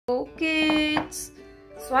Kids,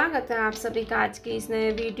 स्वागत है आप सभी का आज के इस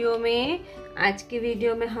नए वीडियो में। आज के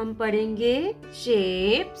वीडियो में हम पढ़ेंगे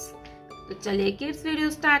शेप्स। तो चलिए किड्स वीडियो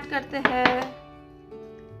स्टार्ट करते हैं।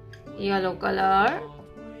 Yellow colour,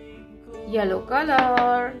 yellow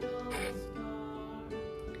colour,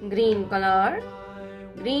 green colour,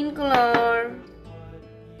 green colour,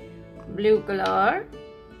 blue colour,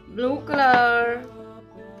 blue colour,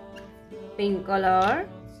 pink colour,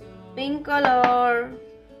 pink colour,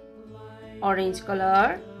 orange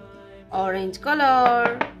colour, orange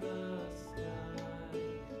colour,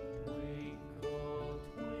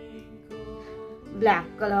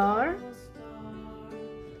 black colour,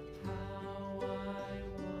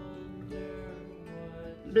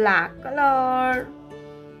 black color.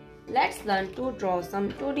 Let's learn to draw some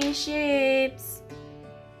 2D shapes.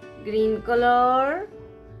 Green color,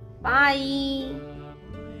 pie.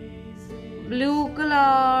 Blue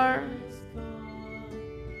color,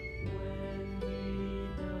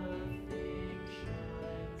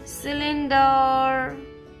 cylinder.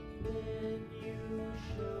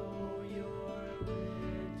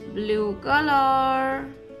 Blue color,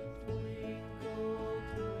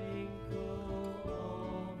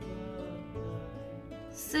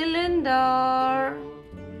 cylinder.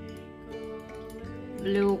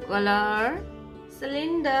 Blue color,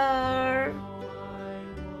 cylinder.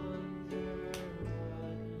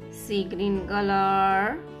 See green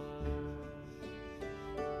color,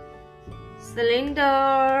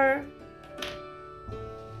 cylinder.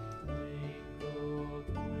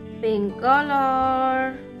 Pink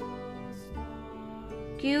color,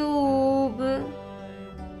 cube.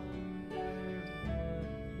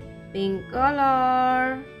 Pink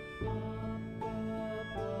color,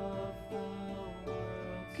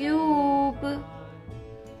 cube.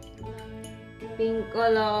 Pink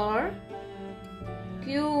color,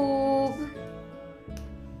 cube.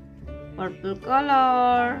 Purple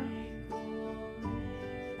color,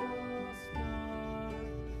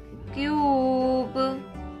 cube.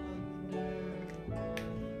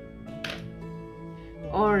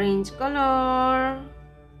 Orange color,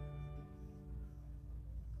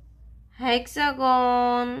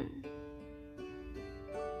 hexagon.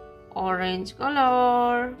 Orange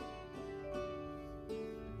color,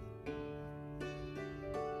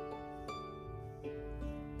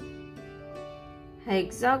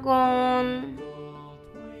 hexagon.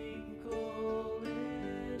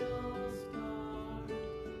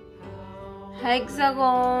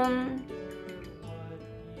 Hexagon.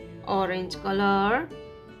 Orange color,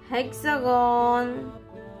 hexagon.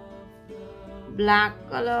 Black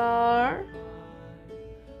color,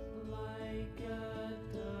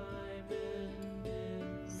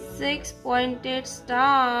 six-pointed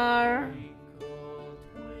star.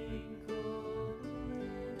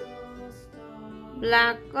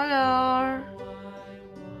 Black color,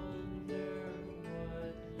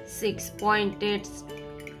 six-pointed,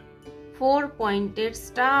 four-pointed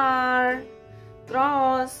star.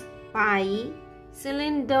 Cross, pie,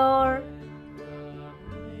 cylinder,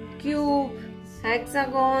 cube,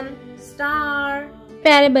 hexagon, star.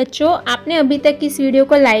 प्यारे बच्चों, आपने अभी तक इस video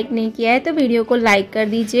को like नहीं किया है तो वीडियो को लाइक कर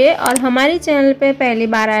दीजिए और हमारे चैनल पे पहली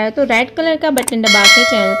बार आया तो रेड कलर का बटन दबा के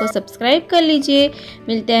चैनल को सब्सक्राइब कर लीजिए।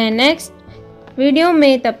 मिलते हैं नेक्स्ट वीडियो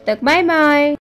में, तब तक बाय बाय।